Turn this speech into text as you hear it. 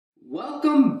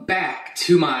Welcome back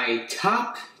to my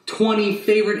top 20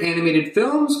 favorite animated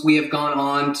films. We have gone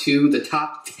on to the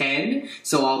top 10,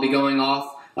 so I'll be going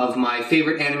off of my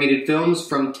favorite animated films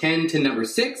from 10 to number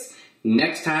 6.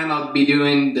 Next time I'll be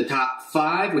doing the top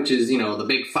 5, which is, the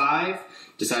big 5.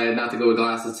 Decided not to go with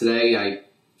glasses today. I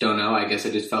don't know, I guess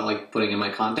I just felt like putting in my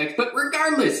contacts. But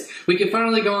regardless, we can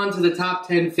finally go on to the top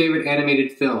 10 favorite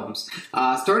animated films.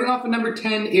 Starting off at number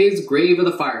 10 is Grave of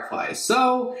the Fireflies.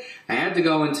 So, I had to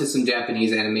go into some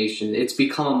Japanese animation. It's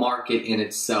become a market in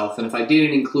itself. And if I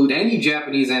didn't include any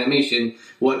Japanese animation,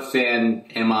 what fan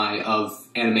am I of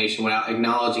animation without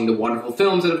acknowledging the wonderful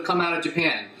films that have come out of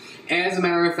Japan? As a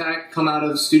matter of fact, come out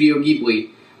of Studio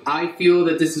Ghibli. I feel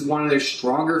that this is one of their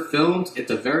stronger films.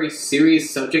 It's a very serious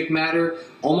subject matter,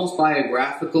 almost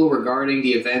biographical regarding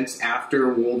the events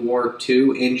after World War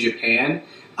II in Japan.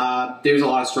 There's a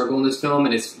lot of struggle in this film,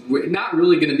 and it's not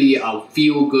really going to be a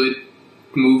feel-good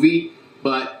movie,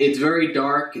 but it's very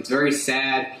dark, it's very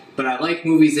sad, but I like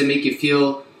movies that make you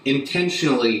feel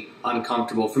intentionally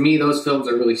uncomfortable. For me, those films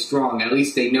are really strong. At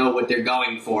least they know what they're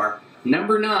going for.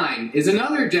 Number 9 is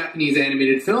another Japanese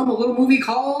animated film, a little movie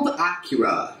called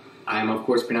Akira. I'm, of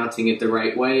course, pronouncing it the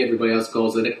right way. Everybody else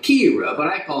calls it Akira, but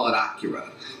I call it Akira.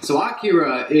 So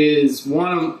Akira is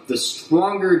one of the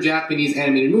stronger Japanese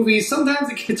animated movies.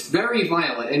 Sometimes it gets very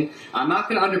violent, and I'm not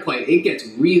going to underplay it. It gets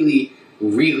really,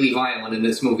 really violent in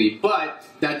this movie, but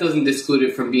that doesn't exclude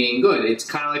it from being good. It's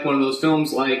kind of like one of those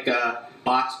films like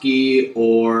Botchki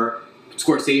or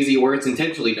Scorsese where it's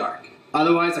intentionally dark.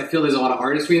 Otherwise, I feel there's a lot of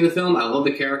artistry in the film. I love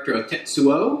the character of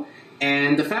Tetsuo,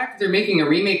 and the fact that they're making a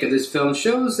remake of this film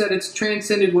shows that it's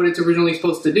transcended what it's originally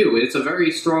supposed to do. It's a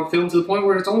very strong film to the point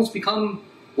where it's almost become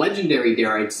legendary,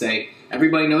 dare I say.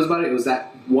 Everybody knows about it. It was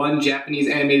that one Japanese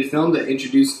animated film that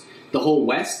introduced the whole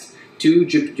West to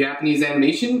Japanese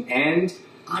animation, and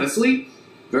honestly,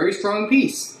 very strong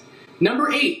piece.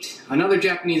 Number 8, another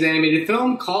Japanese animated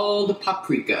film called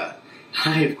Paprika.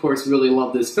 I, of course, really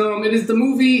love this film. It is the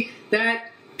movie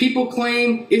that people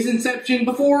claim is Inception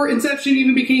before Inception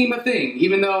even became a thing,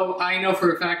 even though I know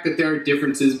for a fact that there are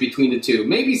differences between the two.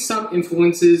 Maybe some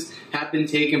influences have been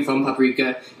taken from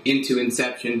Paprika into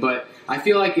Inception, but I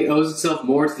feel like it owes itself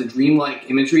more to the dreamlike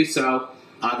imagery, so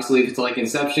obviously if it's like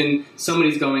Inception,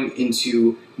 somebody's going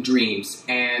into dreams.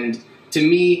 And to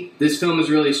me, this film is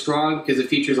really strong because it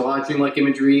features a lot of dreamlike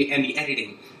imagery and the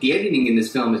editing. The editing in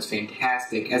this film is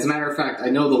fantastic. As a matter of fact,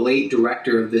 I know the late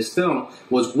director of this film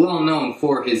was well known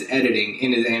for his editing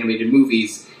in his animated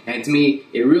movies. And to me,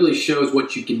 it really shows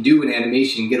what you can do in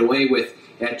animation, get away with,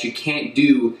 that you can't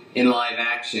do in live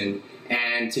action.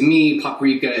 And to me,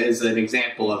 Paprika is an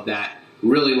example of that.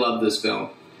 Really love this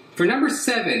film. For number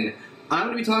 7, I'm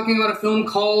going to be talking about a film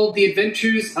called The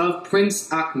Adventures of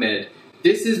Prince Ahmed.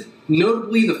 This is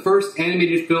notably the first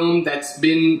animated film that's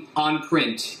been on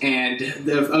print, and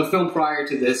a film prior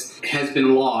to this has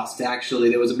been lost, actually.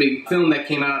 There was a big film that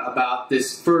came out about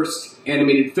this first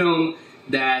animated film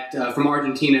that from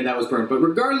Argentina that was burned. But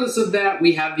regardless of that,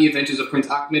 we have The Adventures of Prince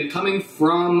Ahmed coming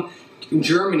from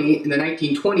Germany in the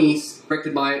 1920s,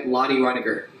 directed by Lottie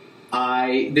Reiniger.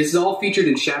 This is all featured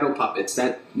in shadow puppets.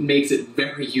 That makes it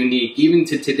very unique. Even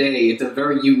to today, it's a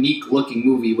very unique looking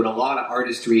movie with a lot of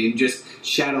artistry and just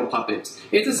shadow puppets.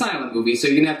 It's a silent movie, so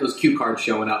you can have those cue cards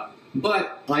showing up.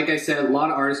 But, like I said, a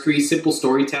lot of artistry, simple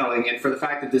storytelling, and for the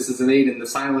fact that this is made in the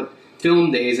silent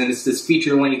film days and it's this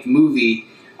feature-length movie,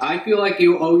 I feel like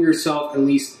you owe yourself at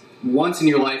least once in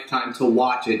your lifetime to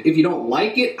watch it. If you don't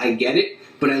like it, I get it,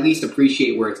 but at least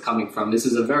appreciate where it's coming from. This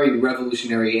is a very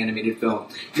revolutionary animated film.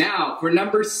 Now, for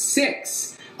number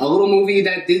 6, a little movie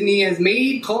that Disney has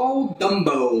made called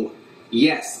Dumbo.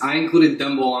 Yes, I included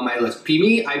Dumbo on my list.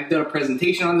 I did a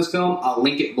presentation on this film. I'll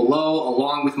link it below,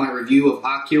 along with my review of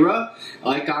Akira. I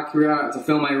like Akira. It's a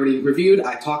film I already reviewed.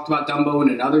 I talked about Dumbo in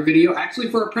another video, actually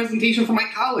for a presentation for my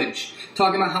college,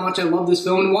 talking about how much I love this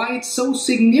film and why it's so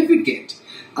significant.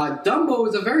 Dumbo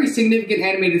is a very significant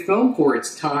animated film for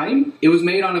its time. It was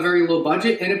made on a very low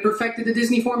budget, and it perfected the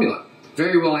Disney formula.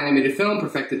 Very well animated film,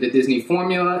 perfected the Disney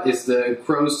formula. Is the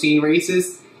crows seen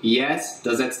racist? Yes.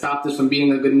 Does that stop this from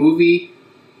being a good movie?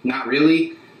 Not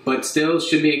really, but still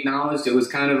should be acknowledged. It was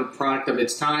kind of a product of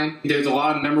its time. There's a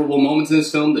lot of memorable moments in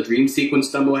this film. The dream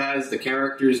sequence Dumbo has, the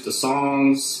characters, the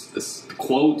songs, the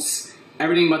quotes.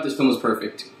 Everything about this film was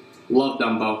perfect. Love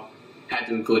Dumbo. Had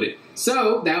to include it.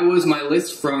 So, that was my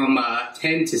list from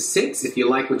 10 to 6. If you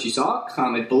like what you saw,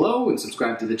 comment below and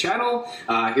subscribe to the channel.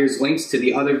 Here's links to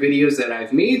the other videos that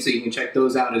I've made, so you can check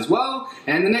those out as well.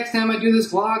 And the next time I do this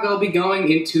vlog, I'll be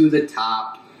going into the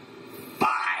top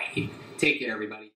 5. Take care, everybody.